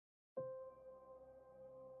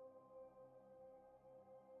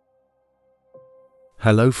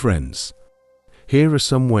Hello friends. Here are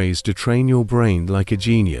some ways to train your brain like a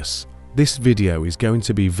genius. This video is going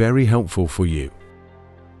to be very helpful for you.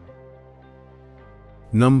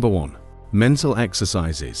 Number 1. Mental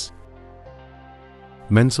exercises.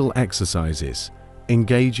 Mental exercises.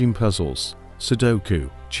 Engage in puzzles, Sudoku,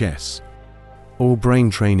 chess, or brain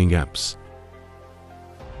training apps.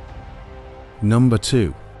 Number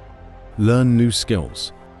 2. Learn new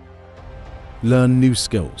skills. Learn new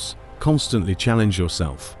skills. Constantly challenge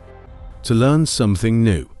yourself to learn something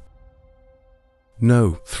new.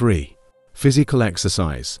 No. 3. Physical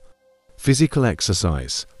exercise. Physical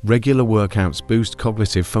exercise. Regular workouts boost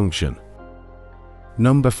cognitive function.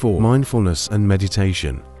 Number 4. Mindfulness and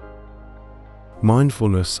meditation.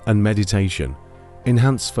 Mindfulness and meditation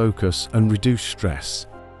enhance focus and reduce stress.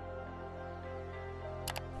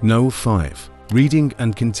 No. 5. Reading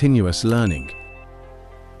and continuous learning.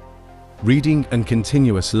 Reading and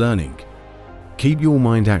continuous learning. Keep your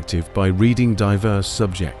mind active by reading diverse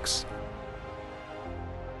subjects.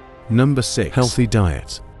 Number 6. Healthy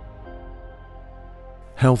diet.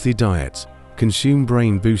 Healthy diet. Consume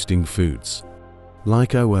brain-boosting foods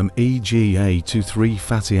like omega-3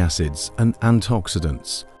 fatty acids and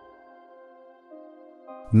antioxidants.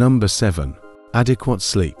 Number 7. Adequate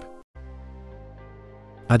sleep.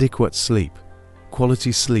 Adequate sleep.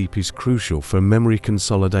 Quality sleep is crucial for memory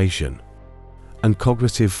consolidation and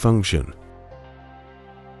cognitive function.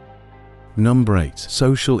 Number 8.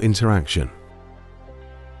 Social interaction.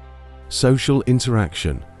 Social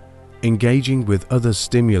interaction. Engaging with others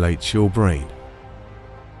stimulates your brain.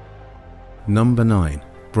 Number 9.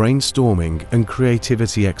 Brainstorming and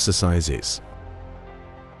creativity exercises.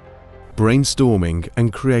 Brainstorming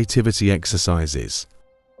and creativity exercises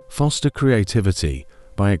foster creativity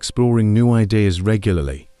by exploring new ideas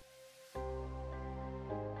regularly.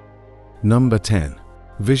 Number 10.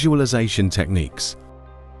 Visualization techniques.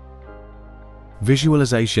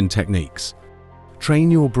 Visualization techniques.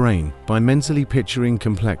 Train your brain by mentally picturing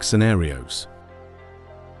complex scenarios.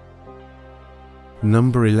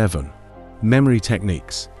 Number 11. Memory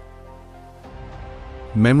techniques.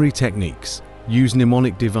 Memory techniques use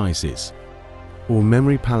mnemonic devices or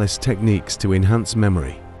memory palace techniques to enhance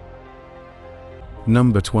memory.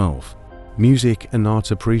 Number 12. Music and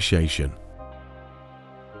art appreciation.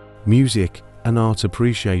 Music and art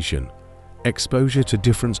appreciation. Exposure to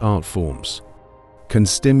different art forms can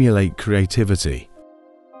stimulate creativity.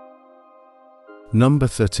 Number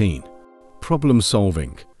 13. Problem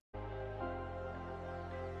solving.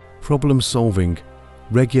 Problem solving.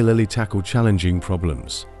 Regularly tackle challenging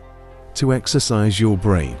problems to exercise your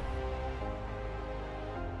brain.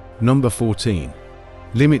 Number 14.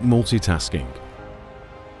 Limit multitasking.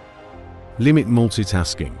 Limit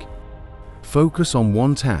multitasking. Focus on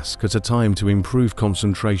one task at a time to improve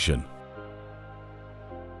concentration.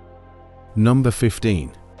 Number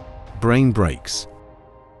 15. Brain breaks.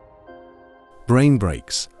 Brain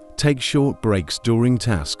breaks. Take short breaks during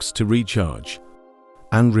tasks to recharge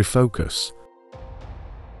and refocus.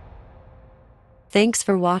 Thanks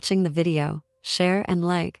for watching the video. Share and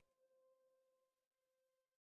like.